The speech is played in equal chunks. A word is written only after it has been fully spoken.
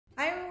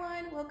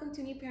welcome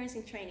to New Parents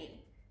in Training.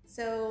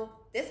 So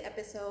this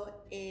episode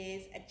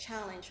is a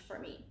challenge for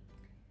me.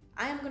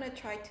 I am gonna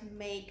try to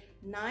make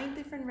 9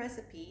 different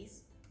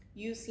recipes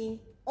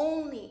using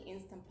only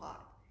Instant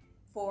Pot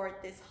for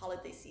this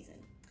holiday season.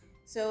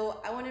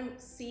 So I wanna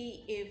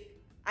see if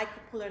I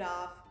could pull it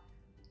off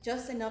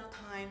just enough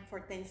time for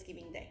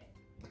Thanksgiving Day.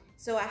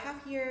 So I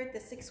have here the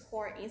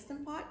 6-quart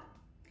Instant Pot,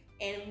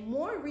 and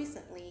more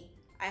recently,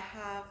 I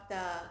have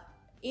the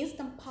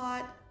Instant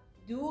Pot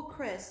Dual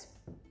Crisp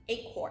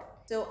 8-quart.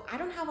 So I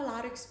don't have a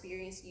lot of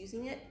experience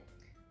using it,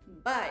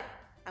 but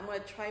I'm gonna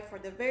try for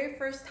the very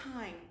first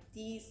time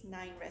these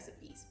 9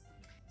 recipes.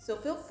 So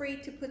feel free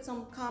to put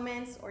some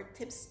comments or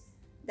tips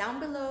down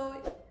below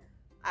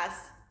as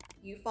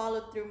you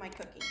follow through my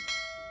cooking.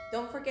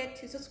 Don't forget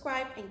to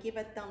subscribe and give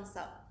a thumbs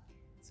up.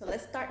 So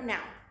let's start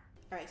now.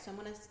 All right, so I'm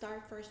gonna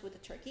start first with the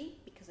turkey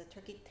because the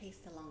turkey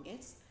tastes the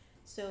longest.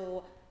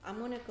 So I'm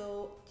gonna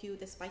go to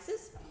the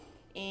spices,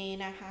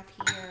 and I have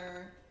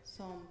here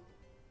some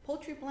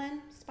poultry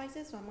blend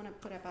spices. So I'm gonna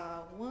put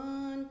about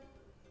 1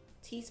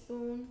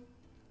 teaspoon,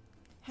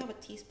 have a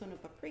teaspoon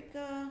of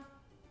paprika,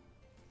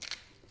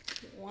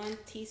 1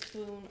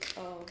 teaspoon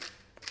of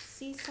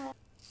sea salt,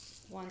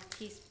 1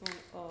 teaspoon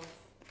of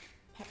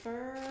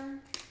pepper,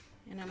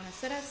 and I'm gonna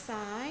set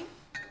aside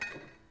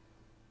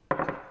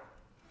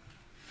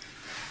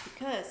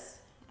because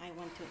I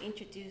want to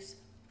introduce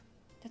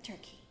the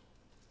turkey.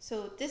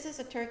 So this is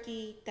a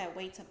turkey that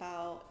weighs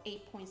about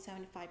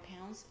 8.75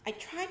 pounds. I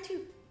tried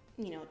to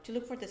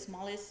look for the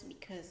smallest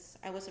because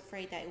I was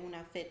afraid that it would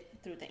not fit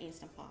through the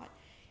Instant Pot.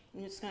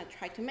 I'm just gonna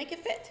try to make it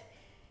fit.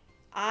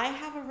 I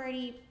have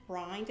already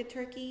brined the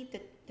turkey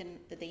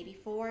the day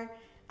before.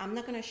 I'm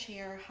not gonna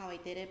share how I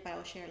did it, but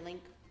I'll share a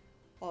link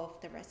of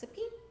the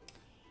recipe.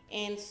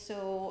 And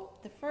so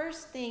the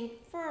first thing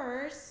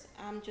first,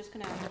 I'm just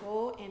gonna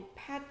go and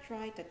pat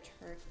dry the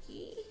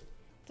turkey.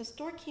 The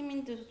store came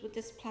in with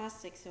this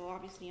plastic, so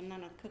obviously I'm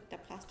not gonna cook the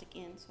plastic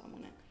in, so I'm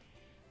gonna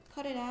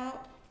cut it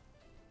out.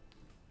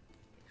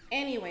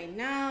 Anyway,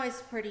 now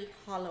it's pretty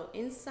hollow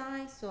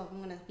inside, so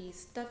I'm gonna be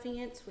stuffing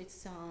it with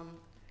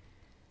some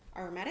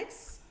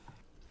aromatics.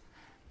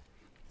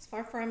 As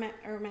far for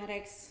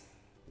aromatics,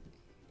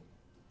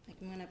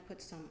 I'm gonna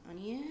put some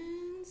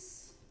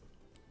onions,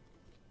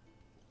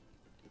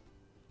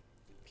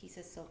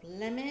 pieces of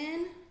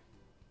lemon,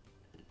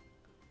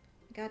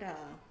 got a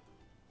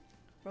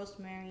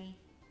rosemary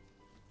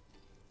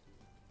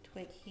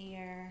twig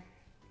here.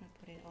 I'm gonna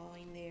put it all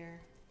in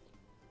there.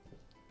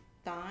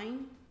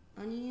 Thyme,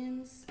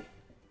 onions.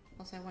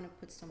 Also, I want to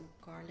put some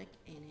garlic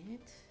in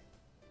it.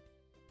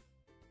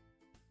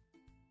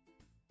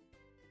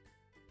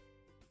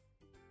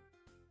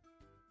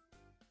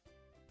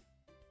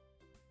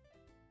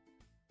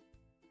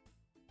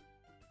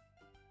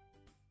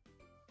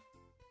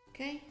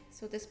 Okay,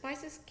 so the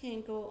spices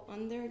can go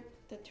under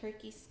the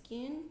turkey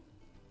skin.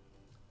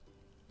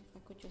 If I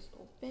could just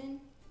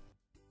open.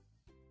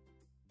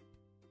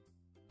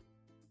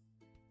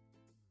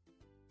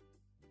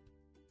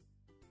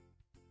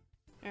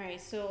 All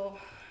right, so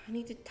I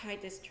need to tie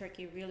this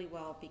turkey really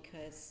well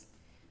because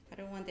I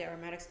don't want the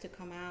aromatics to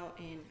come out,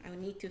 and I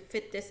need to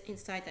fit this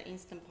inside the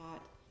Instant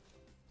Pot.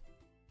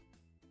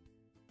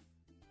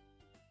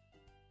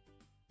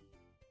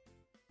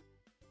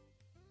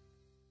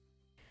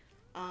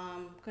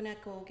 I'm gonna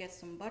go get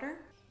some butter,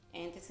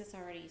 and this is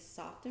already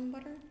softened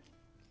butter.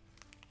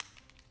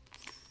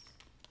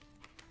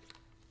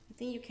 I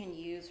think you can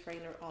use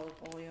regular olive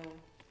oil,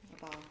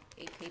 about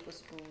 8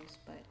 tablespoons,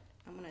 but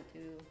I'm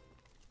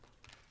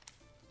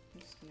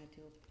just gonna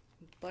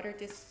butter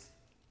this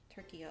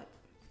turkey up.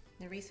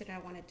 The reason I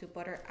want to do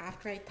butter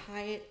after I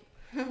tie it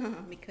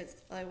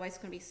because otherwise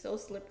it's gonna be so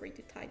slippery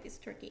to tie this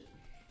turkey.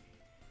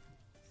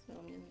 So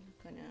I'm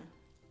gonna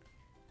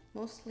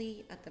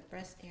mostly at the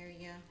breast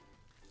area,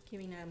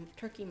 giving a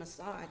turkey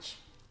massage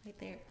right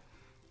there.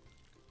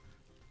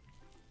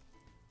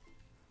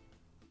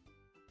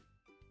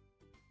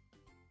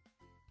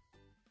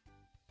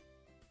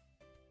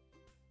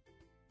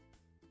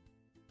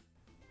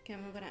 Okay,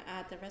 I'm gonna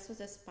add the rest of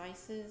the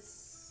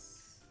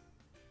spices.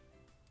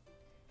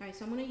 All right,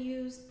 so I'm gonna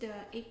use the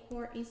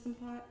 8-quart Instant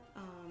Pot.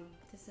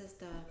 This is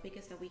the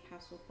biggest that we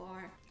have so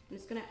far. I'm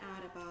just gonna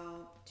add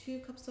about 2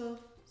 cups of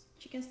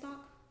chicken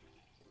stock.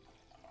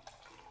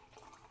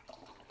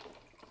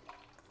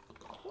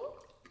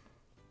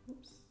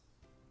 Oops.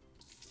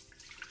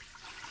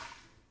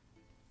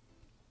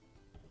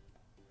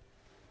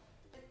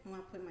 I'm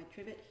gonna put my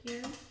trivet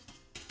here.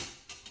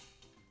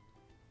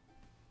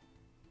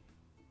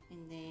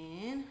 And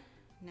then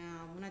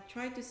now I'm gonna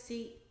try to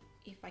see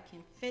if I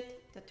can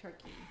fit the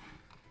turkey.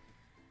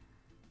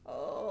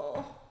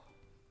 Oh,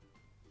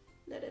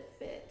 let it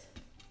fit.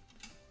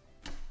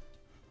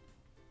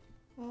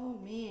 Oh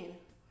man,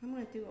 I'm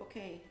gonna do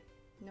okay.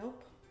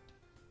 Nope.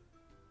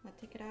 I'm gonna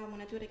take it out. I'm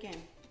gonna do it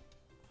again.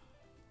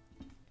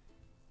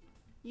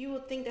 You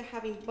would think that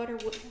having butter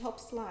would help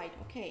slide.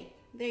 Okay,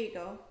 there you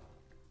go.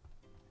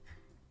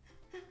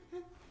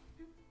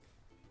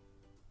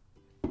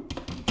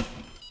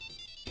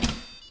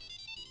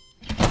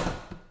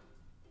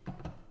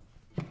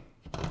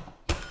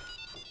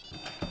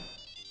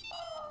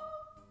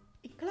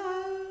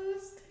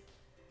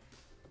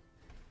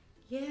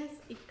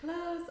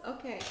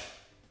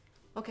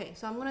 Okay,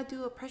 so I'm gonna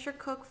do a pressure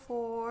cook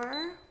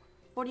for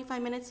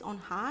 45 minutes on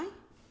high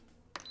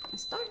and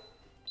start.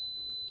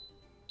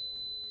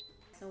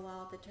 So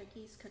while the turkey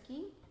is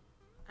cooking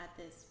at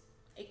this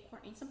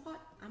 8-quart Instant Pot,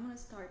 I'm gonna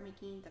start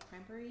making the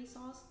cranberry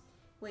sauce,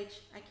 which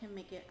I can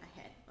make it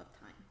ahead of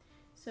time.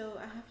 So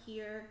I have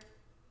here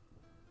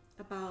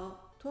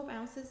about 12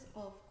 ounces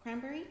of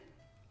cranberry.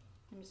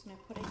 I'm just gonna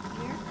put it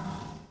here.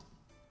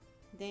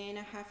 Then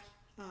I have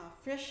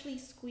freshly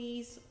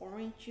squeezed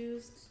orange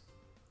juice.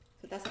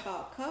 So that's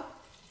about a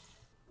cup.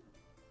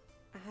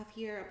 I have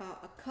here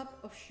about a cup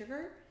of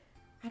sugar.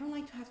 I don't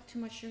like to have too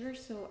much sugar,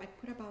 so I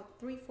put about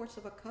 3/4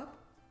 of a cup.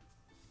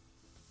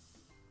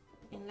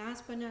 And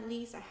last but not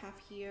least, I have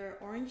here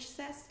orange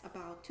zest,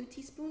 about 2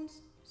 teaspoons.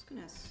 Just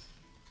gonna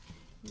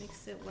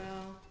mix it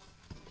well.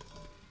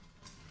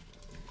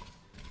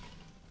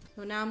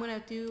 So now I'm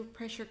gonna do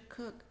pressure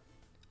cook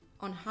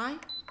on high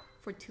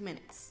for 2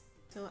 minutes.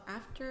 So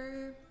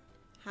after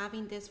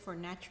having this for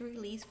natural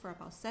release for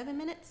about 7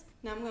 minutes,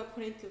 now I'm gonna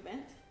put it to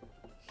vent.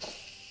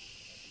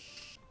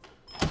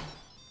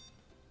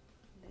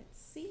 Let's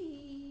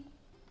see.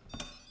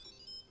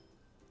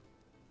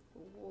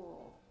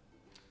 Whoa,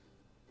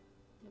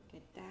 look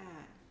at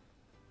that.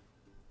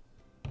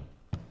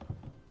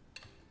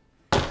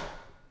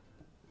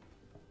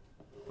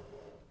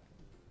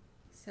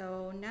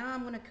 So now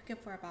I'm gonna cook it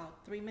for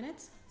about 3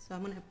 minutes. So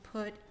I'm gonna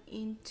put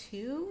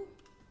into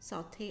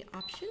saute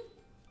option.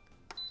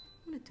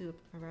 I'm gonna do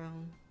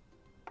around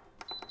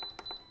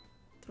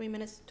 3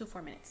 minutes to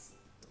 4 minutes.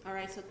 All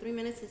right, so 3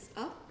 minutes is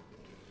up.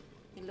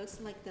 It looks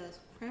like the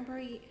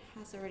cranberry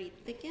has already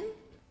thickened.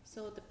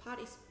 So the pot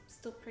is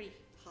still pretty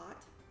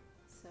hot.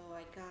 So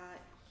I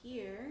got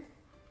here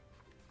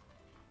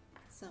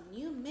some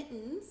new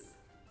mittens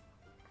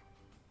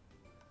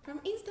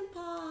from Instant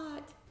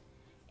Pot.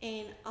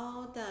 And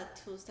all the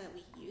tools that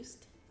we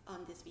used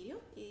on this video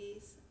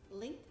is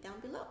linked down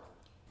below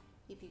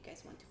if you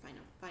guys want to find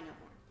out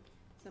more.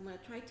 So I'm gonna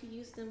try to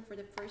use them for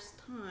the first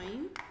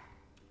time.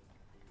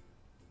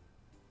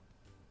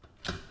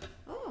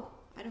 Oh,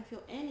 I don't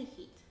feel any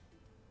heat.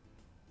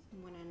 So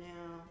I'm gonna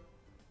now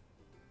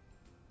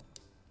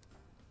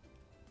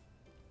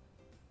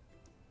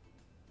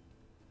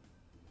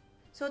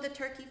So the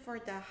turkey for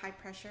the high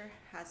pressure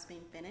has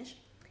been finished,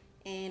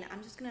 and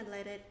I'm just gonna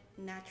let it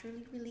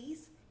naturally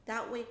release.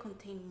 That way it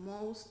contain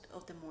most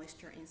of the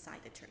moisture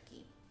inside the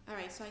turkey. All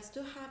right, so I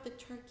still have the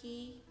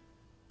turkey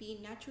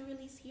being natural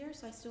release here,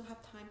 so I still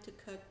have time to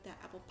cook the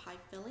apple pie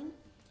filling.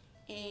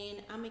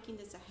 And I'm making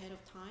this ahead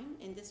of time,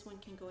 and this one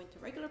can go into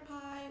regular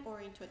pie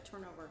or into a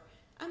turnover.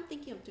 I'm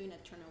thinking of doing a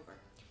turnover.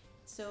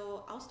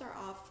 So I'll start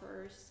off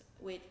first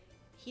with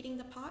heating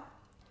the pot,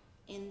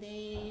 and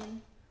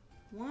then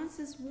once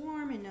it's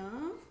warm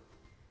enough,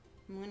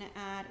 I'm gonna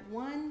add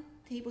 1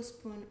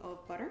 tablespoon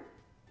of butter.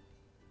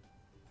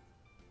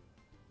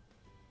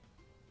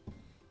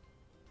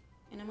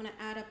 And I'm gonna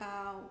add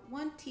about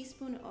 1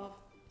 teaspoon of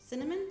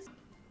cinnamon.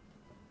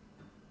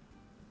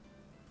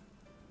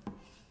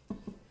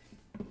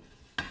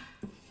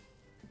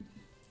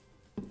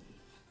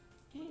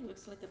 Okay,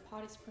 looks like the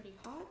pot is pretty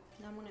hot.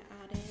 Now I'm gonna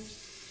add in,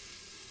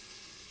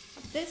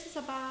 this is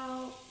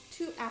about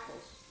 2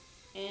 apples.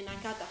 And I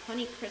got the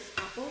Honey Crisp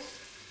apples.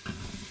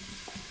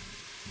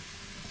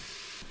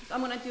 So I'm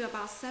gonna do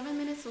about 7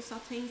 minutes of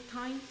sauteing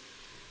time.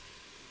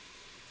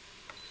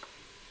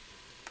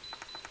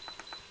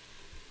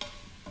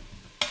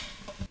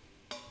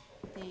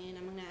 Then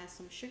I'm gonna add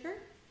some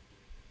sugar.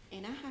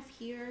 And I have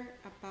here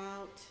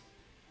about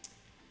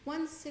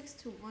 1/6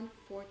 to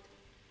 1/4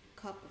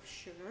 cup of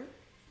sugar.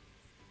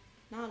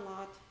 Not a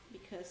lot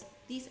because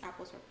these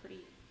apples are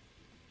pretty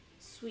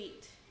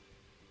sweet.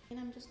 And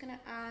I'm just gonna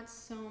add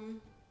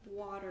some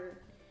water,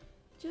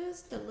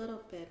 just a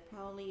little bit,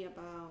 probably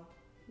about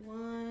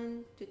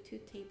 1 to 2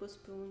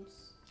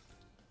 tablespoons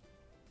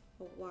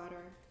of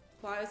water.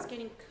 While it's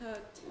getting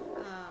cooked,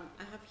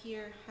 I have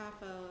here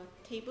 1/2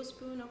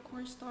 tablespoon of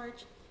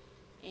cornstarch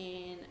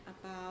and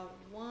about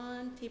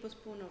 1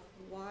 tablespoon of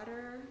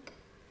water.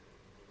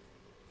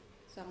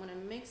 So I'm gonna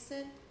mix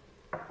it.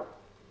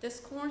 This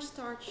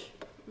cornstarch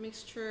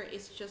mixture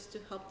is just to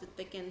help to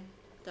thicken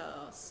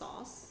the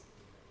sauce,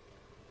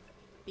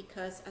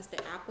 because as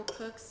the apple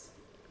cooks,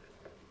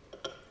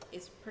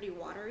 it's pretty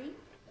watery.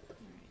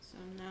 Alright, so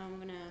now I'm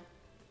gonna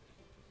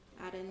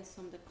add in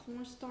some of the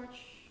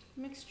cornstarch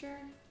mixture.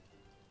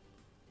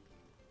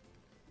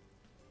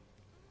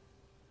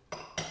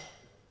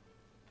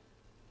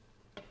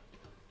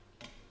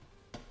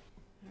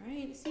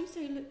 Alright, it seems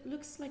like it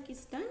looks like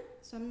it's done.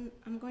 So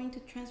I'm going to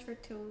transfer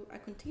to a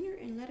container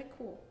and let it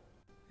cool.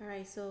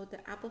 Alright, so the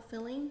apple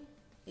filling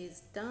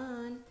is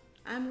done.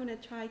 I'm gonna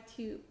try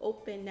to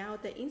open now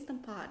the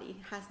Instant Pot. It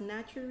has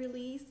natural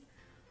release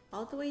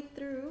all the way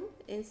through,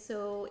 and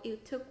so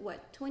it took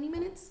what, 20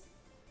 minutes?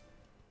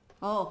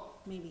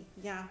 Oh, maybe,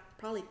 yeah,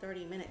 probably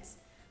 30 minutes.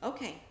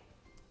 Okay,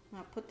 I'm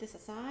gonna put this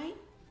aside.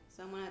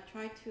 So I'm gonna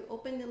try to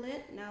open the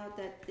lid now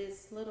that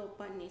this little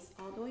button is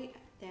all the way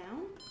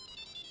down.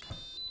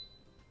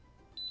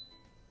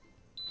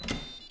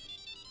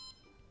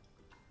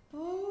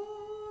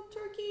 Oh,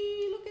 turkey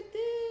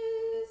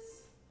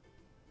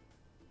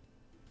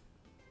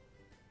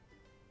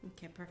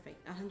Okay,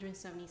 perfect.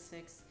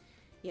 176.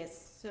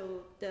 Yes,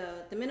 so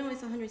the minimum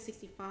is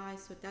 165,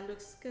 so that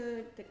looks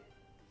good.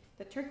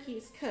 The turkey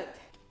is cooked.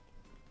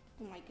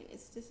 Oh my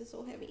goodness, this is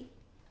so heavy.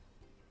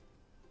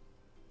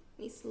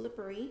 It's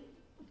slippery.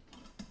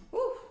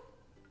 Woo!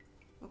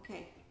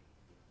 Okay.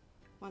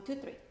 1, 2,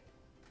 3.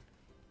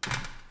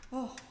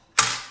 Oh.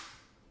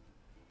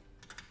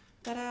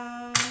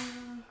 Ta-da!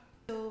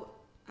 So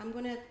I'm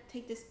gonna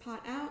take this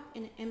pot out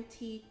and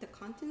empty the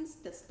contents,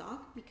 the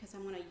stock, because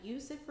I'm gonna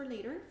use it for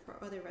later for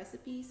other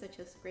recipes such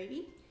as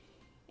gravy.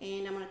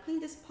 And I'm gonna clean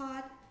this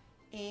pot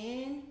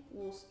and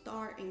we'll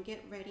start and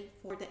get ready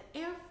for the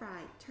air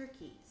fried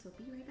turkey. So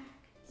be right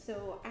back.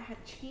 So I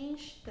had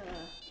changed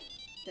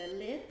the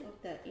lid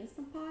of the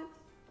Instant Pot,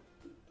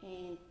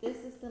 and this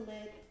is the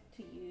lid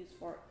to use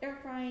for air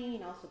frying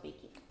and also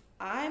baking.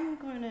 I'm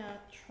gonna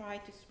try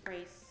to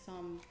spray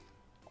some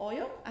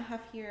oil. I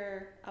have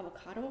here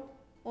avocado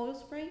oil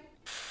spray.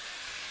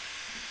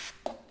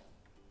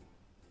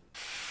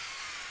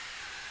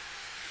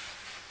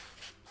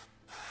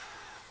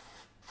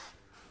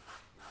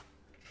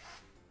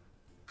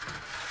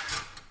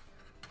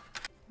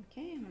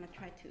 Okay, I'm gonna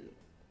try to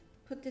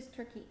put this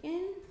turkey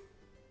in.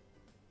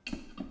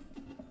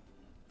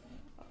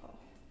 Uh-oh.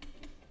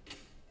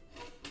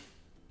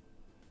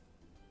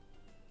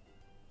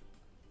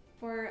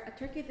 For a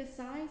turkey this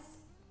size,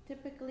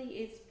 typically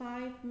is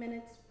 5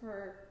 minutes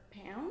per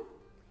pound.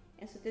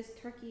 And so this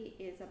turkey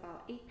is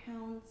about 8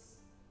 pounds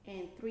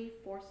and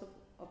 3/4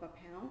 of a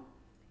pound.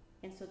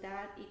 And so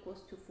that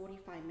equals to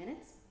 45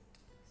 minutes.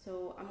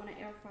 So I'm gonna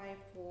air fry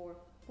for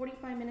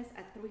 45 minutes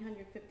at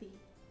 350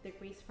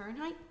 degrees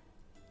Fahrenheit.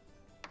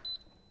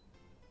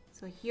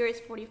 So here is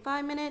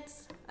 45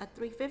 minutes at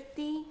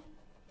 350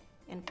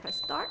 and press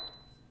start.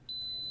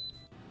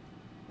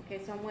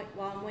 Okay, so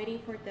while I'm waiting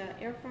for the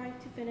air fry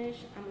to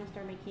finish, I'm gonna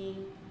start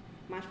making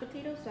mashed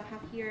potatoes. So I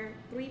have here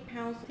 3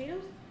 pounds of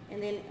potatoes,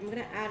 and then I'm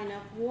gonna add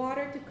enough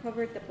water to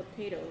cover the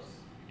potatoes.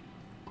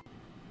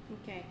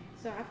 Okay,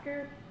 so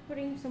after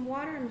putting some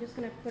water, I'm just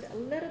gonna put a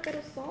little bit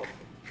of salt,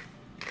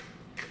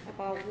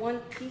 about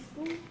 1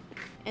 teaspoon,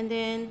 and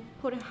then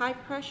put a high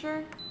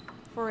pressure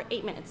for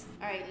 8 minutes.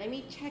 All right, let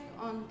me check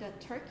on the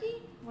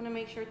turkey. I wanna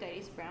make sure that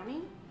it's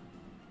browning.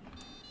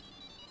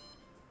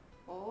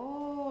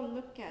 Oh,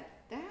 look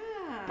at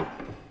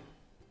that.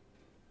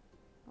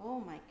 Oh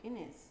my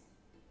goodness.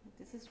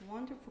 This is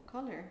wonderful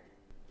color.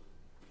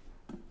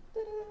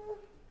 Ta-da.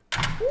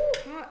 Ooh,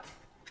 hot.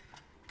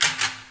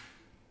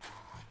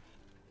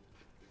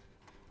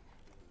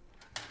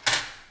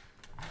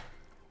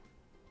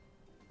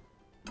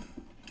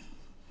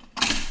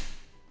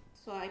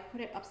 So I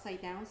put it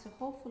upside down, so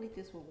hopefully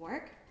this will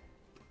work.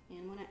 And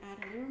I'm gonna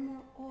add a little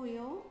more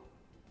oil.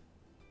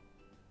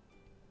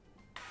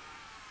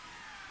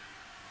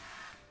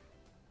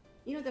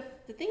 You know,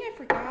 the thing I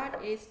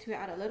forgot is to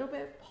add a little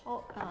bit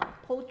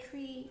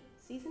poultry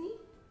seasoning.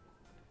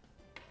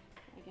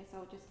 I guess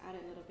I'll just add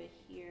a little bit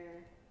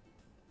here.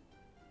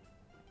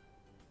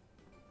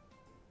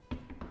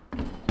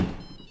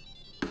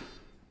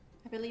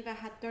 I believe I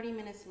had 30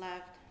 minutes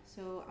left,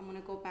 so I'm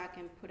gonna go back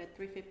and put at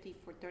 350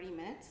 for 30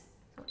 minutes.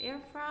 So air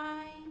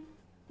fry,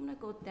 I'm gonna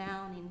go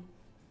down in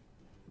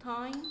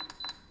time.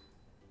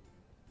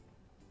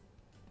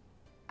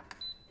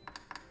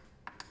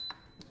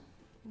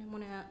 And I'm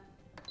gonna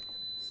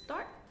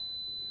start.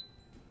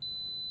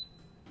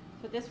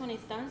 So this one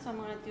is done, so I'm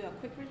gonna do a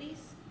quick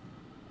release.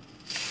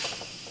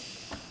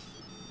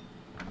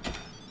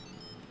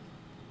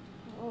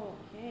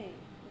 Okay,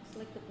 looks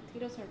like the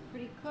potatoes are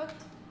pretty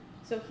cooked.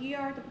 So here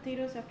are the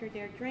potatoes after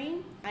they're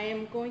drained. I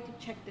am going to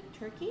check the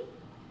turkey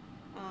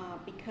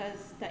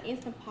because the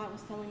Instant Pot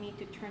was telling me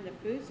to turn the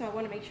food, so I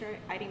want to make sure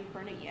I didn't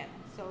burn it yet.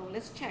 So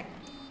let's check.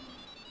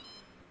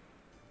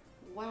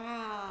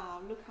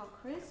 Wow, look how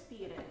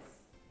crispy it is.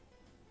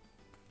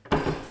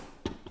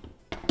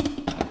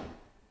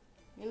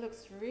 It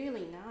looks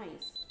really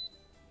nice.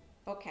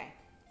 Okay,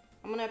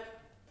 I'm gonna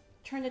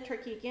turn the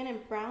turkey again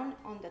and brown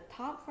on the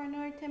top for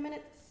another 10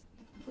 minutes.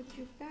 Put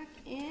you back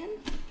in.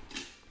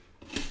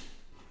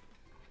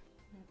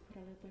 Put a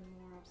little bit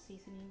more of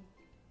seasoning.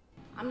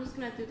 I'm just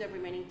gonna do the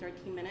remaining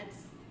 13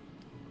 minutes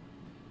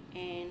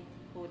and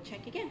we'll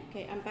check again.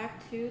 Okay, I'm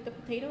back to the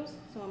potatoes.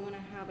 So I'm gonna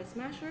have a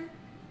smasher,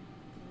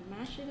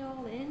 mash it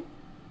all in.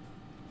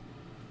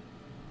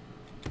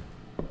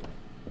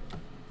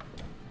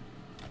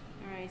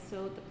 All right,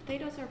 so the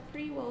potatoes are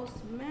pretty well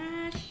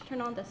smashed.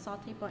 Turn on the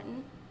saute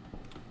button.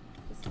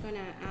 Just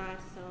gonna add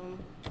some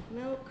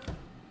milk.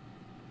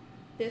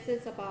 This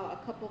is about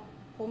a cup of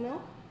whole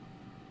milk.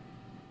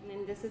 And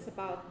then this is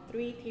about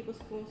 3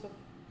 tablespoons of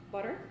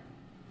butter.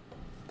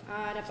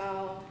 Add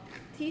about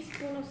a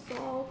teaspoon of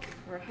salt,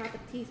 or half a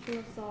teaspoon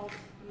of salt.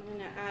 I'm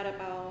gonna add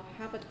about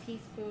half a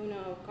teaspoon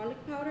of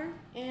garlic powder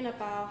and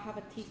about half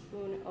a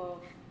teaspoon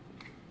of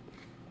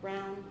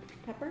ground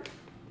pepper.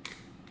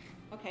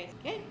 Okay,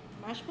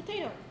 mashed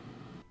potato.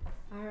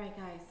 All right,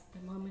 guys,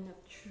 the moment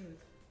of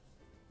truth.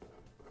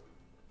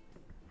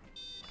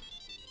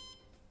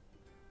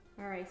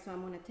 All right, so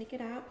I'm gonna take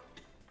it out.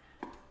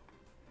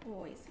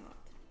 Oh, it's hot.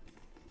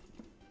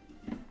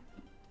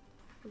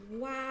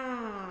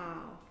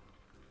 Wow.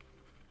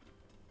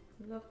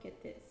 Look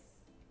at this.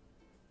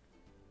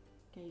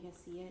 Okay, you can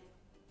see it.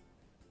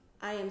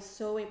 I am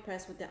so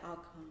impressed with the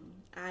outcome.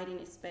 I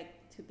didn't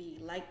expect to be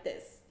like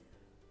this.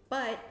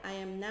 But I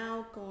am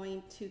now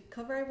going to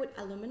cover it with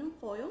aluminum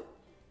foil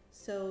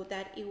so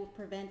that it will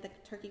prevent the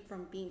turkey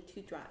from being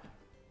too dry.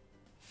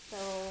 So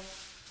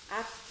I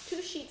have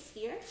 2 sheets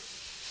here.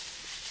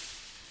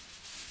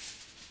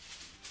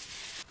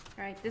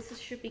 All right, this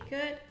should be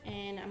good,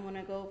 and I'm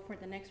gonna go for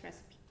the next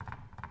recipe.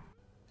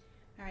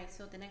 All right,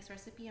 so the next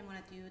recipe, I'm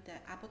gonna do the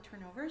apple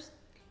turnovers,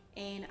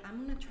 and I'm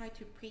gonna try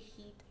to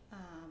preheat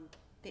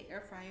the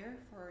air fryer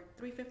for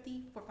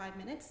 350 for 5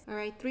 minutes. All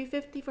right,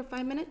 350 for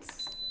 5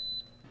 minutes.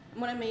 I'm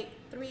gonna make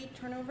 3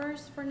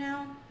 turnovers for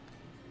now.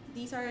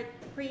 These are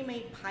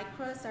pre-made pie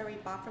crusts I already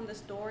bought from the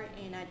store,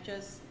 and I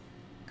just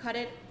cut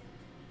it,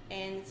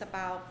 and it's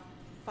about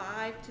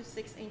 5 to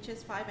 6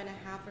 inches,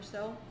 5.5 or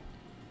so.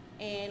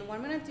 And what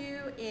I'm gonna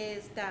do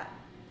is that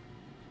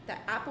the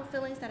apple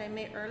fillings that I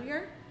made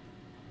earlier,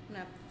 I'm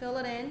gonna fill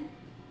it in.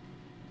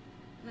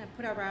 I'm gonna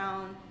put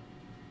around,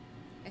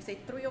 I say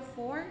 3 or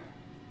 4.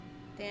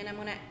 Then I'm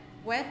gonna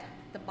wet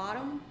the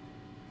bottom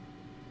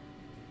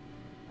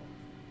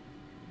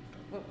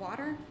with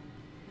water,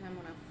 and I'm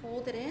gonna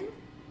fold it in.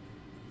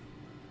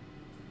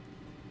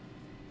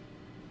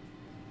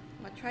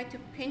 I'm gonna try to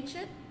pinch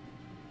it.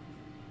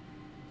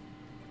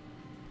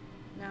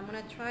 Now I'm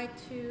gonna try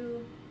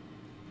to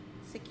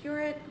secure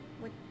it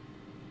with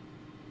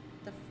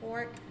the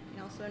fork,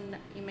 and also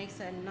it makes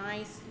a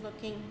nice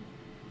looking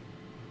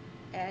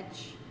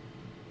edge.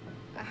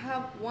 I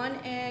have 1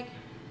 egg,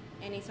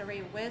 and it's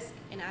already whisked,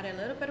 and add a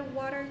little bit of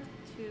water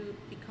to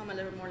become a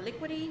little more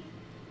liquidy.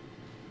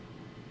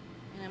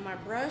 And I'm gonna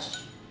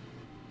brush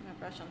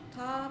on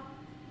top.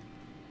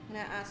 I'm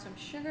gonna add some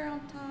sugar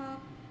on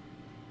top,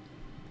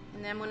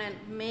 and then I'm gonna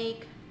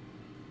make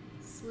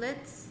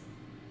slits.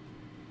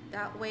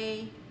 That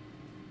way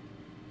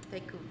they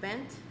could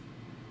vent.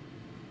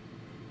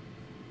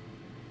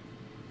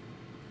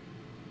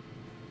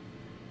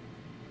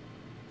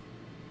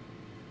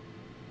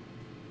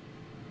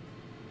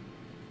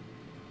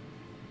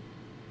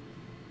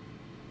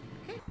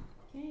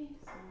 Okay,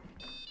 so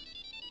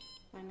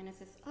 5 minutes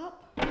is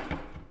up, and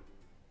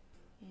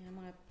I'm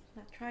gonna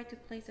try to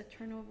place the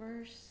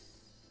turnovers.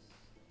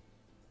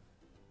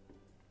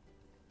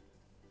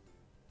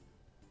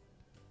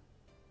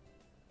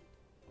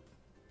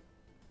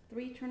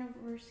 Three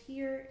turnovers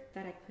here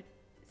that I could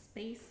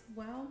space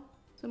well.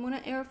 So I'm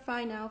gonna air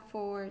fry now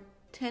for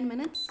 10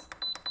 minutes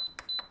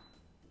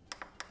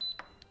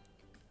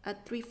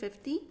at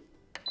 350.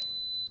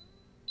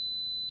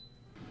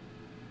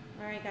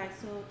 All right guys,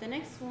 so the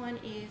next one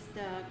is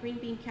the green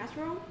bean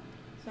casserole.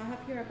 So I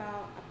have here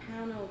about a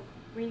pound of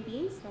green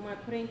beans. So I'm gonna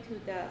put it into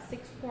the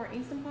 6-quart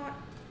Instant Pot.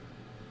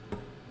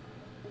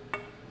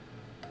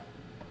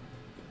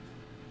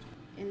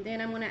 And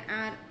then I'm gonna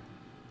add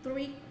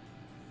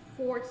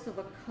 3/4 of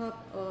a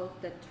cup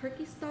of the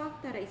turkey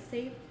stock that I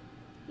saved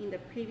in the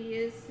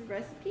previous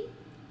recipe.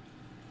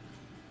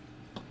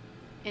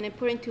 And I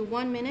put into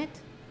 1 minute,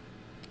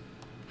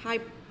 high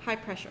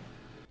pressure.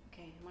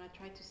 Okay, I'm gonna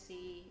try to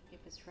see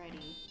if it's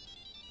ready.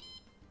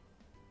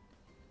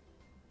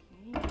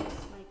 Okay,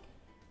 just like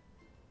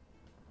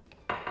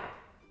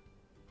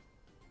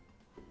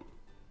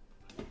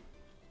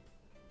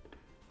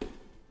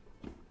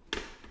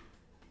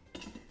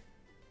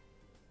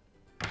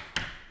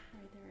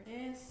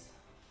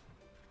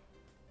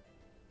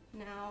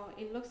now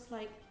it looks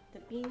like the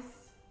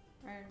beans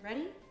are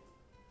ready.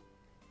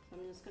 So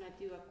I'm just gonna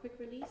do a quick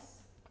release.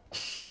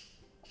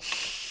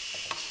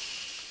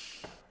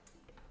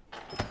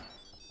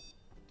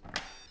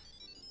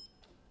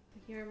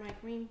 Here are my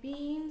green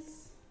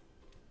beans,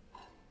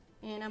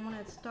 and I'm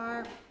gonna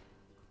start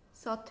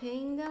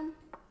sauteing them.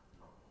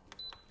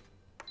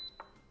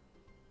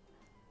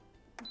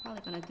 I'm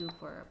probably gonna do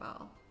for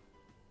about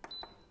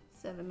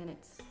 7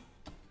 minutes.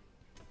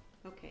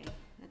 Okay,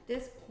 at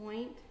this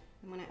point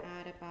I'm gonna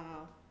add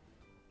about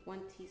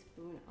 1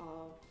 teaspoon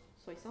of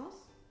soy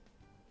sauce,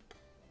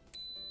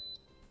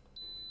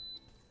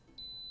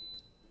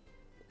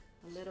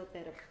 a little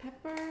bit of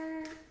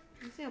pepper,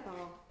 I'd say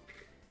about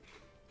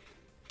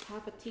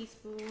 1/2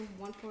 teaspoon,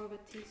 1/4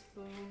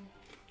 teaspoon,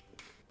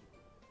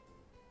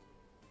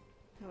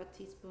 1/2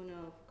 teaspoon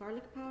of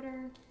garlic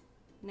powder.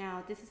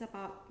 Now this is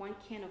about 1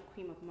 can of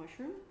cream of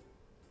mushroom.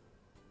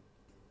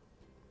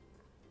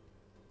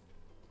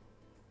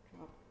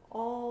 Drop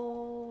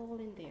all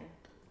in there.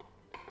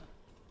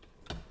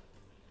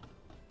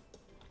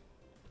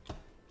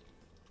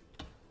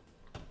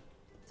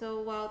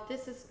 So while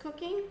this is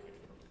cooking,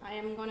 I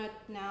am gonna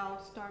now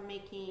start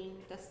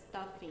making the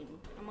stuffing.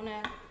 I'm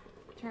gonna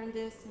turn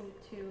this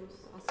into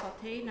a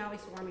saute. Now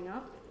it's warming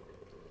up.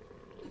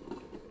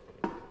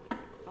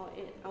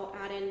 I'll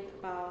add in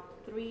about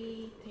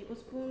 3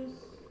 tablespoons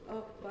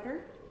of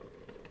butter.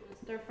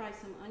 Stir fry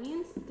some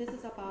onions. This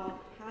is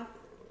about 1/2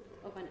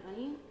 of an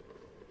onion.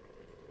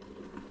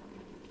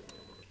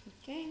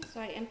 Okay, so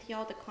I empty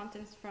all the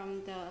contents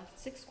from the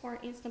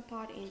 6-quart Instant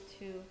Pot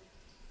into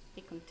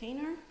a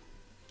container.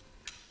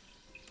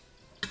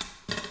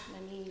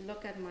 Let me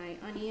look at my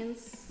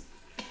onions.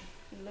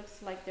 It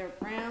looks like they're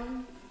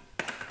brown.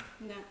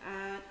 I'm gonna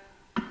add,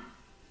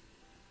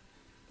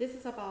 this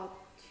is about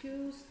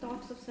 2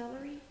 stalks of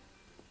celery.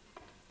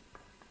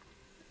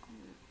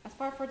 As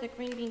far for the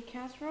green bean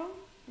casserole,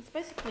 it's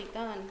basically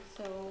done.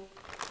 So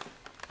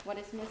what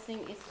is missing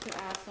is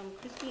to add some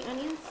crispy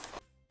onions.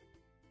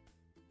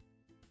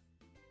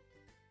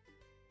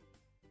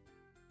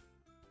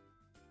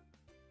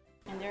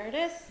 And there it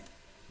is,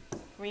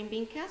 green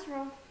bean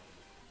casserole.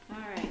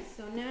 All right,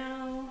 so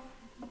now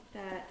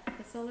that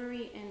the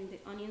celery and the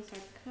onions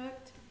are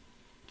cooked,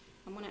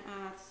 I'm gonna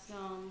add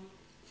some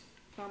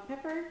ground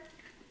pepper,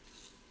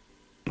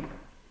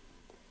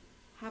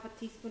 half a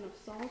teaspoon of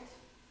salt.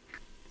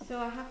 So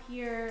I have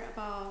here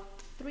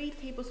about 3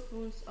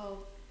 tablespoons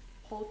of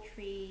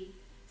poultry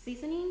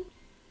seasoning.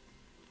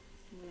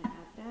 I'm gonna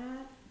add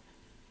that.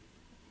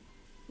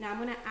 Now I'm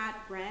gonna add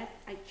bread.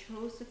 I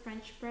chose the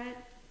French bread,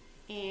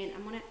 and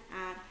I'm gonna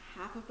add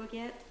half a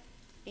baguette,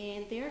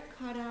 and they're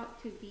cut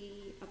out to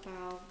be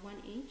about 1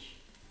 inch.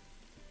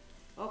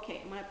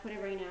 Okay, I'm gonna put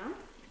it right now.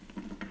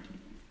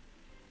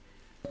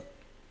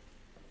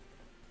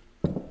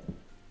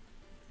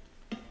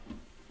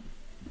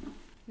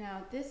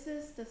 Now this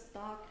is the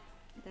stock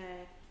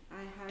that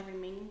I have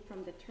remaining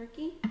from the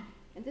turkey,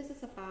 and this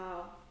is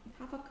about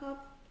half a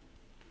cup,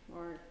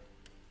 or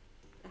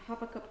a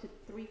half a cup to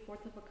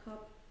 3/4 of a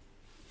cup,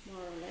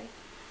 more or less.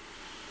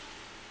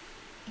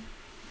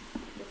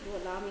 This will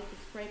allow me to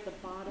scrape the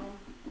bottom.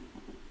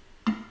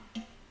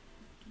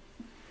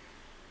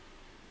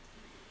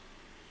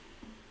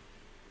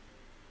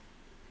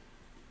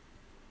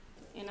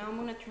 And now I'm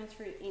gonna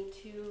transfer it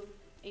into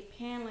a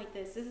pan like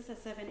this. This is a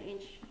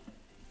 7-inch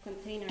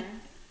container.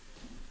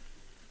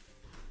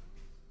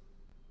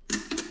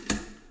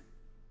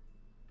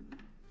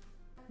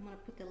 I'm gonna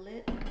put the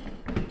lid.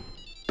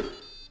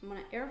 I'm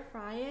gonna air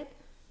fry it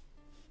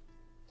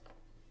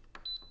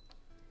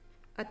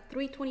at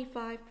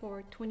 325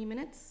 for 20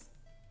 minutes.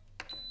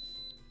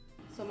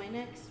 So my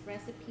next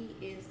recipe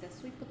is the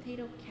sweet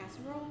potato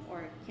casserole,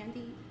 or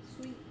candied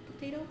sweet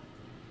potato.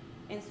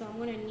 And so I'm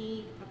gonna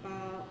need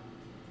about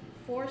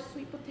 4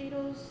 sweet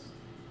potatoes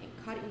and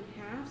cut in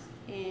halves,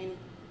 and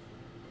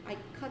I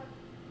cut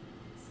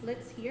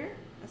slits here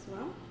as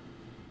well.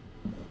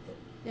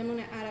 Then I'm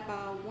gonna add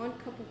about 1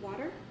 cup of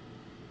water.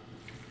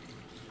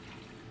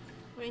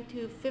 Going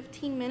to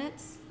 15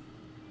 minutes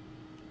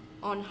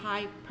on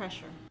high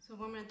pressure. So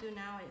what I'm gonna do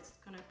now is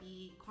gonna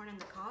be corn on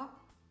the cob.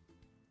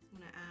 I'm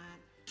gonna add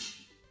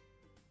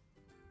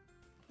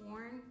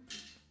corn,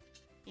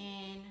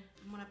 and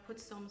I'm gonna put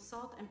some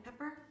salt and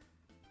pepper.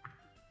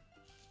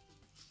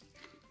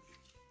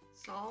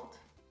 Salt.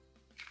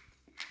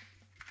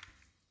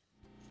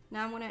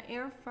 Now I'm gonna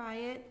air fry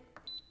it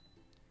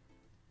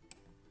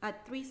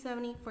at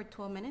 370 for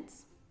 12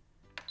 minutes.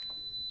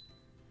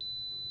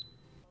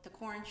 The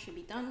corn should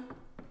be done.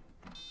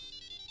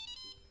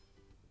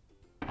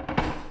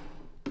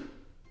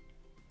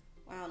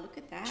 Wow, look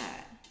at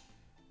that.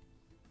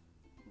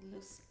 It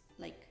looks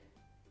like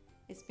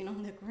it's been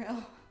on the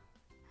grill.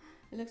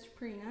 It looks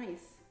pretty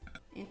nice.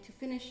 And to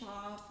finish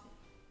off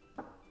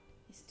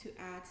is to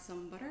add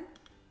some butter.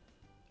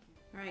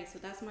 All right, so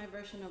that's my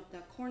version of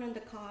the corn on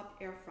the cob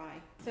air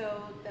fry.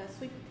 So the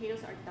sweet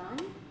potatoes are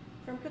done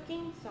from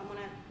cooking, so I'm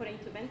gonna put it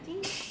into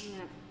venting. I'm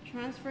gonna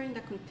transfer in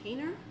the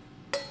container.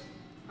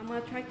 I'm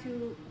gonna try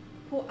to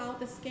pull out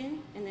the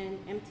skin and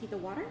then empty the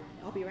water.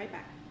 I'll be right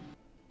back.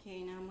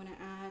 Okay, now I'm gonna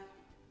add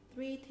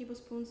 3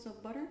 tablespoons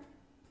of butter.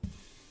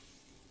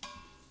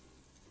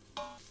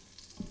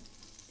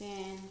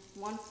 Then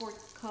 1/4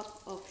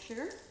 cup of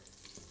sugar.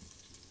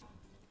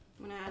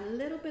 I'm gonna add a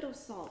little bit of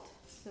salt,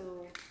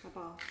 so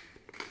about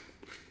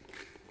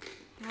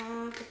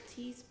half a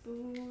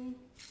teaspoon,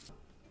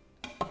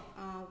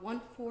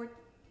 1/4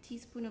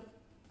 teaspoon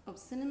of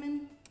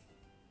cinnamon.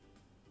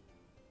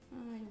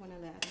 I want to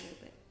add a little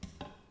bit,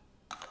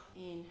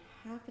 and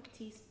half a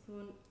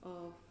teaspoon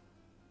of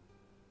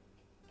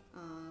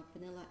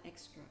vanilla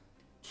extract.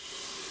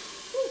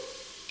 Woo!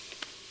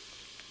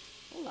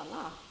 Oh la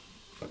la!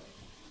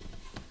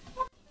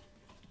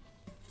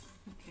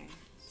 Okay,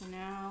 so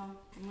now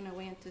I'm gonna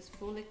wait until it's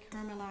fully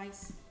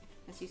caramelized.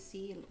 As you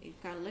see,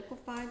 it got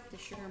liquefied, the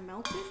sugar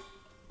melted.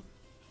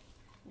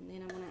 And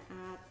then I'm gonna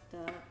add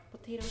the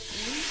potatoes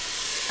in.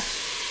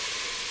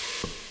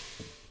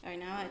 All right,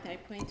 now that I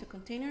put it into a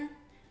container,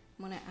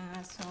 I'm gonna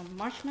add some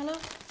marshmallow.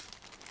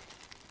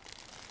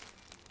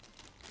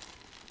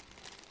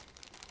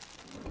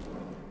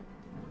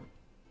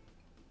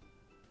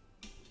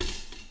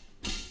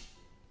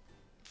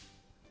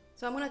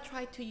 So I'm gonna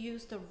try to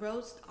use the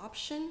roast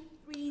option,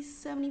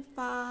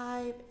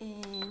 375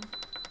 and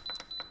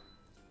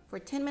for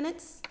 10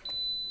 minutes.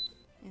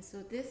 And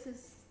so this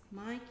is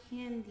my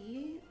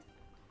candied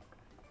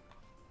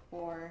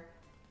or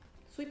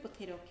sweet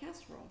potato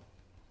casserole.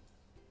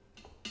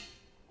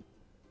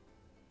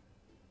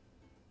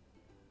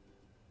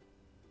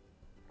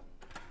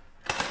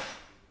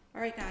 All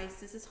All right guys,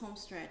 this is home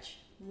stretch.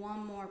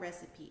 One more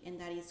recipe, and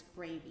that is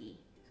gravy.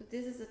 So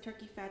this is the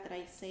turkey fat that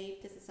I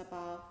saved. This is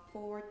about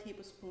 4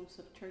 tablespoons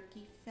of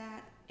turkey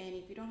fat. And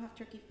if you don't have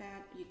turkey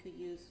fat, you could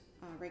use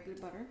regular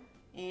butter.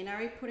 And I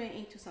already put it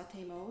into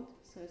saute mode,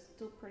 so it's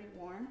still pretty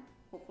warm,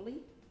 hopefully.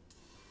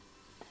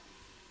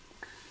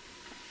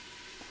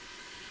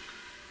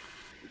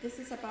 This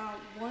is about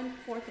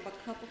 1/4 of a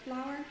cup of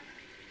flour.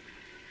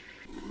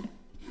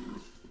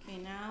 Okay,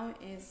 now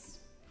it's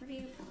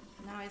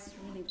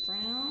really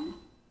brown.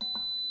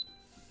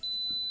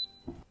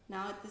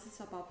 Now this is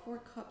about 4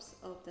 cups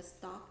of the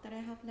stock that I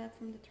have left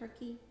from the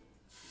turkey.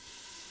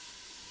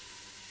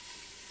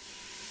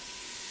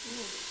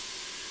 Ooh.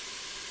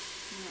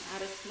 I'm gonna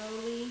add it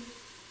slowly.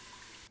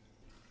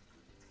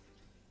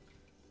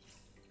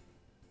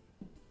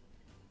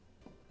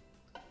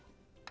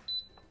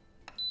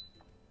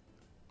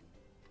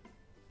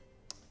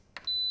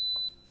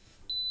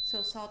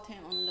 So saute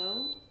on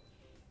low,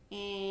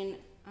 and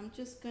I'm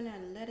just gonna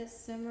let it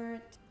simmer.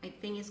 I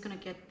think it's gonna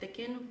get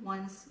thickened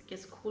once it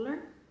gets cooler.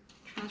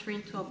 Transfer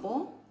into a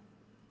bowl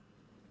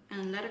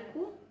and let it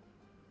cool.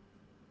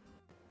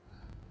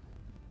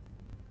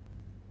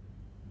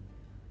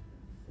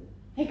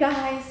 Hey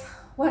guys,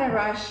 what a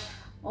rush.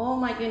 Oh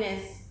my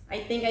goodness,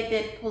 I think I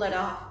did pull it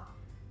off.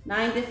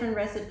 9 different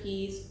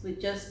recipes with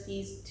just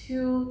these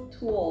 2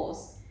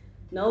 tools.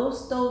 No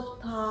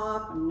stove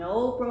top,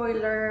 no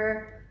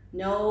broiler,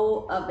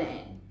 no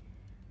oven.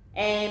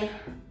 And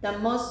the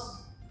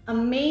most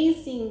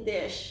amazing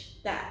dish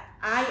that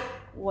I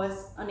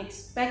was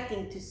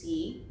unexpecting to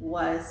see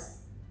was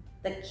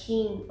the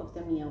king of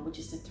the meal, which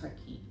is the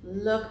turkey.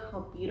 Look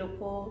how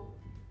beautiful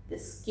the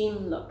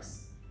skin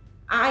looks.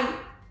 I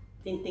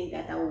didn't think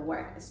that would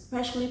work,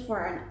 especially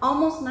for an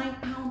almost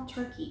 9-pound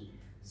turkey.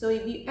 So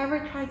if you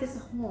ever try this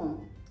at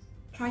home,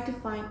 try to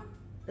find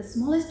the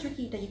smallest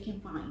turkey that you can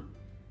find,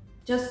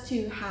 just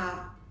to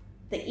have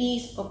the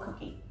ease of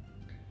cooking.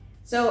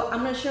 So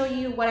I'm gonna show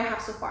you what I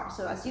have so far.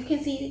 So as you can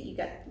see,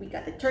 we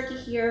got the turkey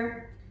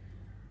here.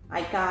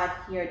 I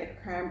got here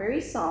the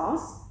cranberry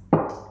sauce,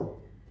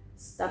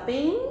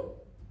 stuffing.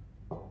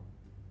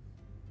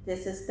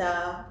 This is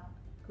the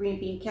green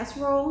bean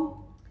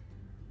casserole.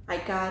 I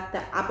got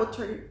the apple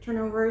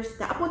turnovers.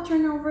 The apple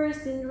turnovers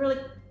didn't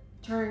really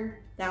turn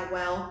that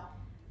well.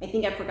 I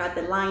think I forgot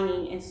the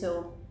lining, and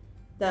so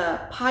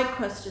the pie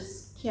crust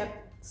just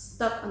kept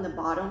stuck on the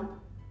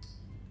bottom.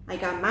 I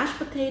got mashed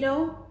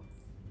potato.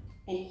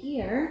 And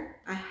here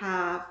I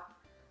have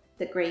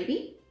the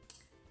gravy,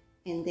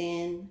 and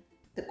then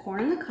the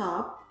corn on the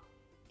cob,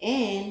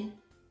 and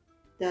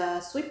the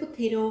sweet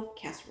potato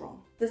casserole.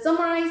 To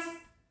summarize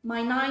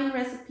my 9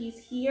 recipes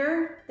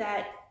here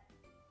that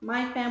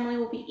my family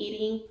will be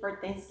eating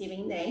for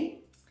Thanksgiving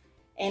Day.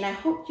 And I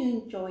hope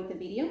you enjoyed the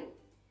video.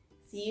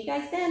 See you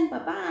guys then.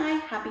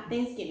 Bye-bye. Happy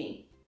Thanksgiving.